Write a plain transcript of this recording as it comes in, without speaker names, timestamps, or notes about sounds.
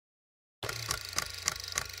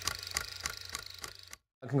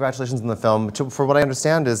congratulations on the film, which, for what I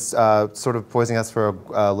understand, is sort of poising us for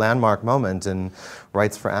a landmark moment in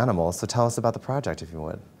rights for animals. So tell us about the project, if you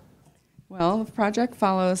would. Well, the project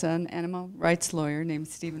follows an animal rights lawyer named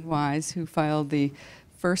Stephen Wise, who filed the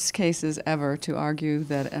first cases ever to argue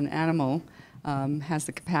that an animal has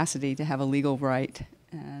the capacity to have a legal right.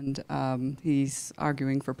 And he's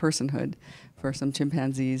arguing for personhood for some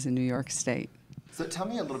chimpanzees in New York State. So tell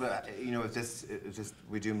me a little bit, if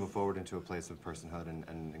we do move forward into a place of personhood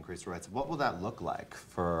and increased rights, what will that look like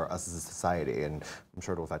for us as a society? And I'm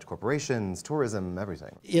sure it will affect corporations, tourism,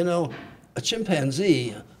 everything. You know, a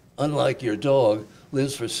chimpanzee, unlike your dog,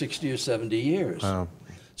 lives for 60 or 70 years. Oh.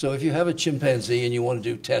 So if you have a chimpanzee and you want to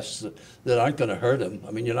do tests that aren't going to hurt him,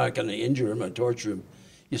 I mean, you're not going to injure him or torture him,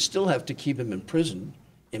 you still have to keep him in prison,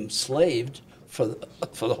 enslaved for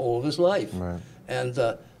the whole of his life. Right. And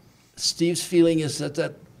Steve's feeling is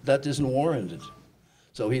that isn't warranted.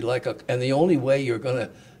 So he'd like and the only way you're going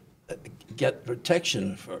to get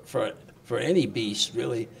protection for any beast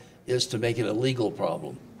really is to make it a legal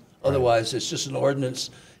problem. Right. Otherwise, it's just an ordinance.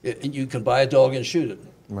 You can buy a dog and shoot it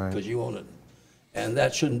because you own it. And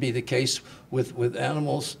that shouldn't be the case with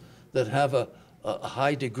animals that have a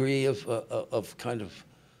high degree of kind of,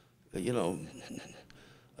 you know,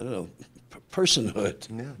 I don't know, personhood.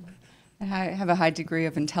 Yeah. Have a high degree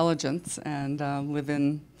of intelligence and live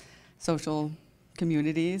in social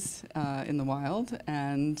communities in the wild,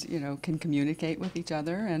 and can communicate with each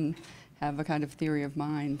other and have a kind of theory of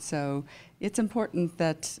mind. So it's important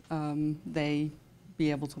that they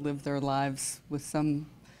be able to live their lives with some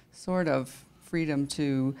sort of freedom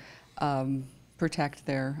to protect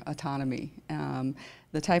their autonomy.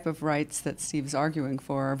 The type of rights that Steve's arguing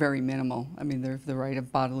for are very minimal. I mean, they're the right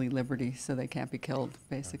of bodily liberty, so they can't be killed,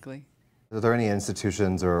 basically. Are there any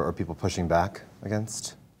institutions or people pushing back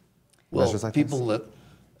against measures like people that,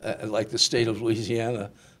 like the state of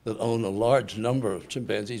Louisiana, that own a large number of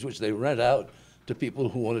chimpanzees, which they rent out to people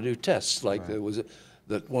who want to do tests. Like there was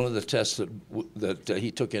one of the tests that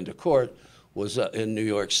he took into court was in New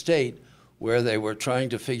York State, where they were trying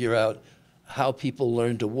to figure out how people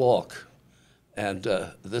learn to walk. And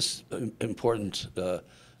this important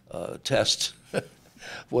test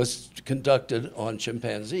was conducted on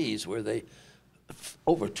chimpanzees, where they,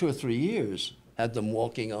 over 2 or 3 years, had them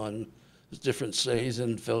walking on different stays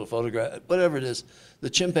and photograph, whatever it is. The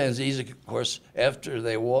chimpanzees, of course, after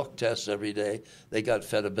they walked tests every day, they got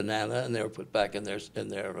fed a banana and they were put back in their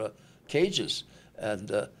cages. And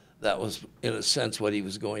that was, in a sense, what he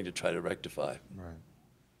was going to try to rectify. Right.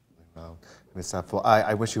 Wow. Well,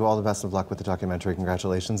 I wish you all the best of luck with the documentary.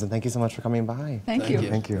 Congratulations, and thank you so much for coming by. Thank you.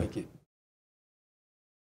 Thank you. Thank you.